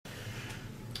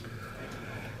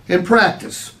In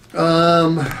practice,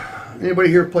 anybody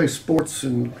here play sports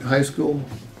in high school?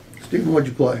 Stephen, what'd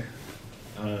you play?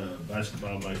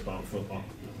 Basketball, baseball, and football.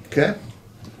 Okay.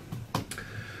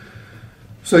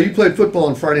 So you played football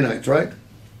on Friday nights, right?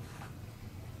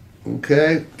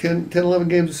 Okay. 10, 11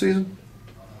 games a season?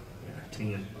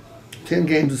 10. 10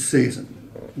 games a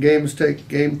season. Game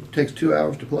takes 2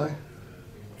 hours to play.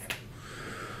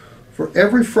 For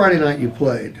every Friday night you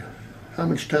played, how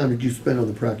much time did you spend on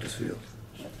the practice field?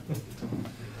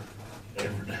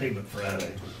 Every day but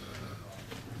Friday.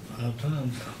 5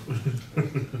 times.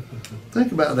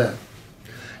 Think about that.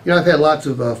 You know, I've had lots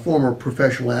of former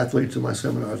professional athletes in my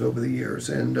seminars over the years,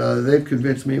 and they've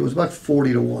convinced me it was about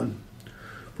 40 to 1.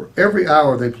 For every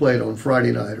hour they played on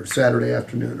Friday night or Saturday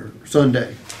afternoon or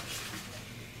Sunday,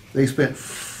 they spent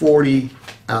 40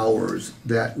 hours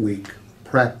that week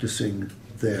practicing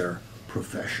their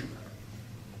profession.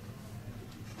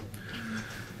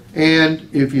 And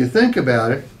if you think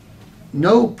about it,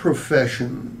 no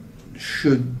profession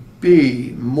should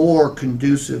be more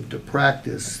conducive to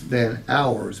practice than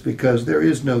ours, because there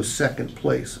is no second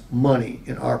place money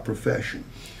in our profession.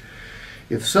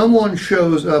 If someone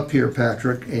shows up here,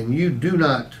 Patrick, and you do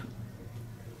not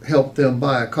help them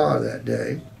buy a car that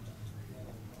day,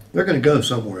 they're going to go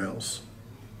somewhere else.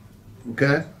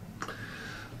 Okay?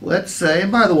 Let's say,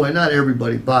 and by the way, not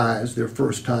everybody buys their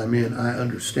first time in. I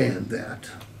understand that.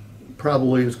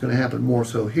 Probably it's going to happen more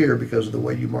so here because of the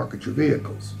way you market your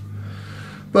vehicles.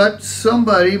 But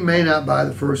somebody may not buy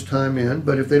the first time in,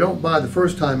 but if they don't buy the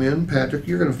first time in, Patrick,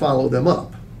 you're going to follow them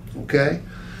up. Okay?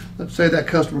 Let's say that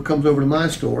customer comes over to my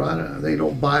store. They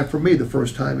don't buy from me the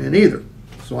first time in either.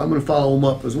 So I'm going to follow them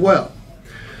up as well.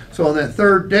 So on that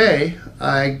third day,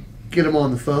 I get them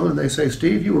on the phone and they say,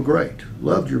 Steve, you were great.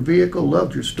 Loved your vehicle,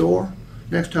 loved your store.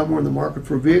 Next time we're in the market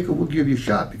for a vehicle, we'll give you a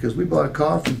shot because we bought a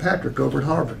car from Patrick over at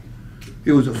Harbin.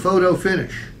 It was a photo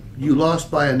finish. You lost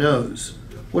by a nose.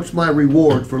 What's my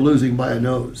reward for losing by a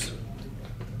nose?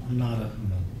 Nada.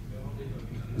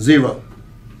 0.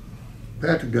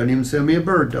 Patrick doesn't even send me a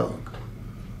bird dog.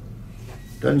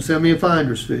 Doesn't send me a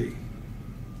finder's fee.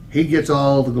 He gets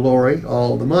all the glory,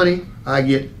 all the money. I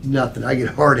get nothing. I get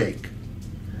heartache.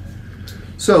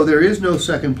 So there is no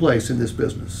second place in this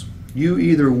business. You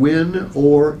either win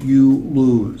or you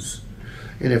lose.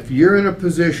 And if you're in a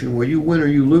position where you win or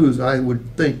you lose, I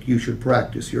would think you should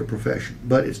practice your profession.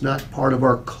 But it's not part of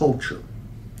our culture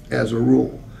as a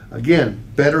rule. Again,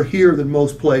 better here than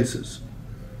most places.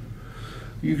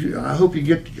 I hope you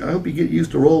get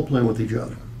used to role playing with each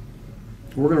other.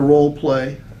 We're going to role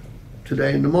play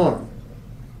today and tomorrow.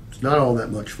 It's not all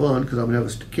that much fun because I'm going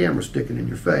to have a camera sticking in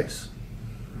your face.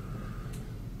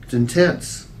 It's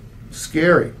intense,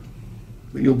 scary,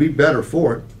 but you'll be better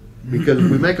for it. Because if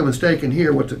we make a mistake in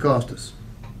here, what's it cost us?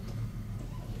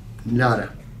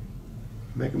 Nada.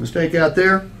 Make a mistake out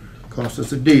there, cost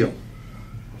us a deal.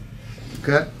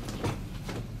 Okay?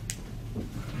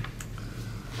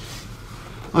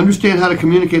 Understand how to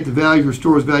communicate the value of your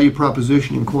store's value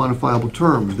proposition in quantifiable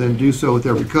terms, then do so with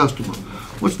every customer.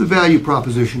 What's the value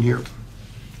proposition here?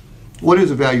 What is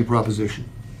a value proposition?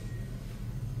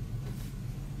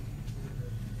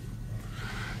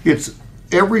 It's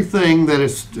everything that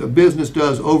a business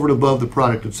does over and above the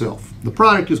product itself. The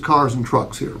product is cars and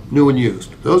trucks here, new and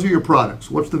used. Those are your products.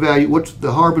 What's the value? What's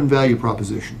the Harbin value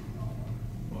proposition?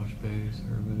 Wash bay,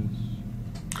 service.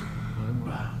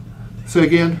 Say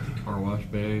again? Car wash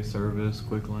bay, service,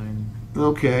 quick lane.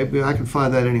 Okay, but I can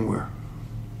find that anywhere.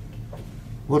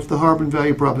 What's the Harbin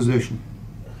value proposition?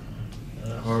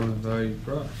 Harbin value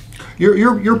price.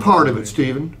 You're part of it,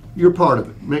 Stephen. You're part of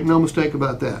it. Make no mistake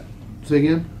about that. Say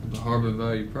again? The Harbin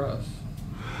value price.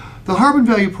 The Harbin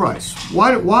value price.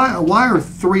 Why are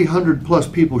 300 plus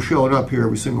people showing up here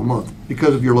every single month?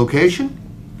 Because of your location?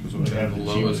 Because we have the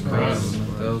lowest price in a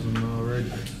 1,000-mile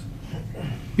radius.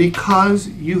 Because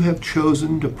you have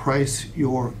chosen to price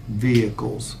your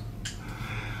vehicles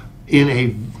in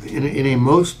a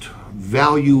most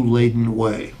value-laden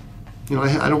way. You know,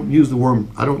 I don't use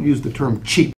the term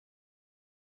cheap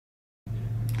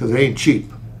because it ain't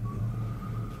cheap.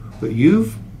 But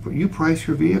you price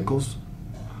your vehicles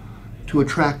to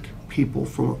attract people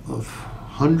from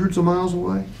hundreds of miles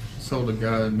away. Sold a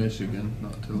guy in Michigan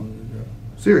not too long ago.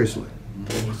 Seriously.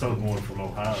 We sold one from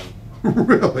Ohio.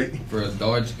 Really? For a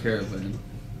Dodge Caravan.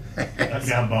 That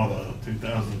guy bought a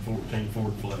 2014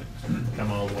 Ford Flex.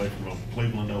 Come all the way from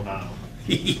Cleveland, Ohio.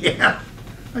 Yeah.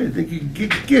 I didn't think you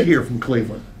could get here from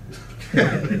Cleveland.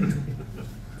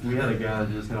 We had a guy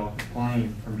that just got off a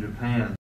plane from Japan.